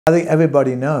I think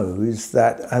everybody knows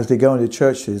that as they go into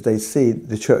churches, they see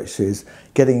the churches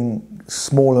getting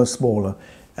smaller and smaller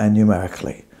and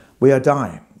numerically. We are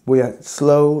dying. We are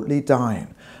slowly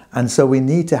dying. And so we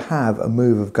need to have a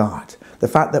move of God. The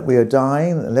fact that we are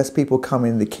dying, less people come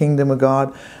in the kingdom of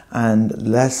God, and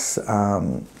less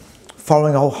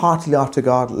following wholeheartedly after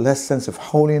God, less sense of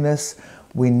holiness,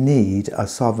 we need a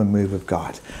sovereign move of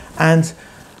God. And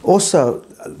also,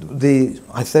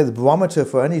 I say the barometer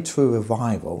for any true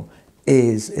revival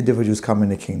is individuals coming in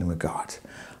the kingdom of God.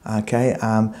 Okay,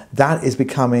 that is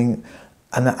becoming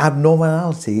an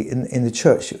abnormality in the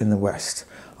church in the West.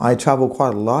 I travel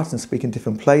quite a lot and speak in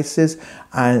different places,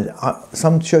 and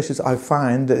some churches I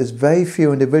find that there's very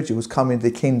few individuals coming into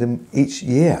the kingdom each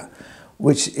year,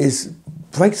 which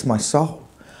breaks my soul.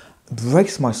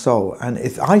 Breaks my soul. And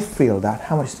if I feel that,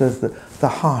 how much does the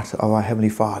heart of our Heavenly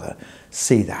Father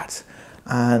see that?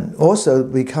 And also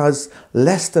because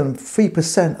less than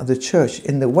 3% of the church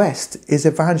in the West is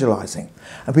evangelizing.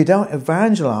 If we don't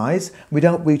evangelize, we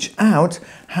don't reach out,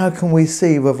 how can we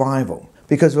see revival?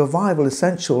 Because revival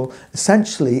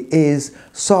essentially is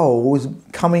souls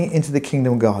coming into the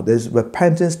kingdom of God. There's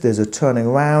repentance, there's a turning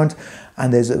around,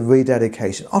 and there's a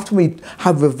rededication. Often we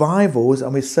have revivals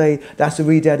and we say that's a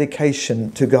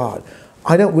rededication to God.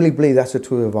 I don't really believe that's a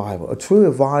true revival. A true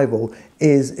revival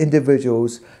is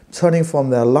individuals turning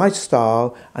from their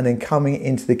lifestyle and then coming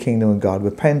into the kingdom of God,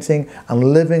 repenting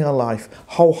and living a life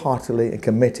wholeheartedly and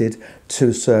committed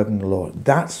to serving the Lord.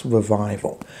 That's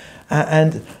revival.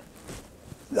 And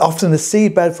often the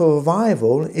seedbed for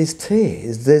revival is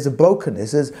tears. There's a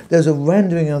brokenness. There's a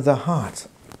rendering of the heart.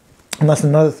 And that's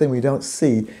another thing we don't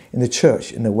see in the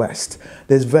church in the West.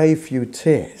 There's very few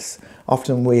tears.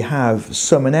 Often we have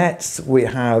sermonettes, we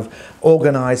have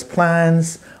organized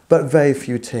plans, but very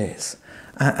few tears.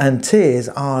 And tears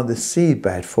are the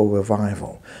seedbed for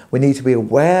revival. We need to be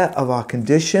aware of our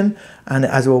condition, and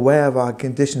as we're aware of our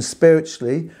condition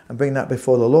spiritually and bring that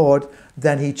before the Lord,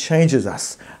 then He changes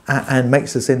us and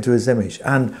makes us into His image.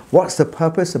 And what's the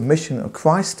purpose and mission of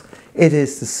Christ? It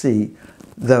is to see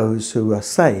those who are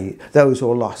saved, those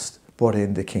who are lost, brought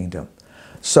into the kingdom.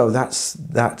 So that's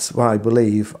why I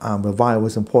believe revival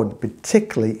is important,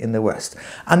 particularly in the West.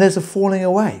 And there's a falling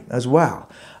away as well.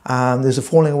 There's a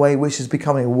falling away which is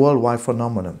becoming a worldwide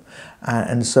phenomenon.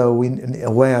 And so we're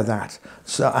aware of that.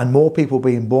 And more people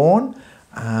being born,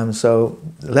 so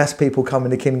less people come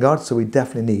into the kingdom of God, so we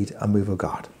definitely need a move of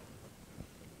God.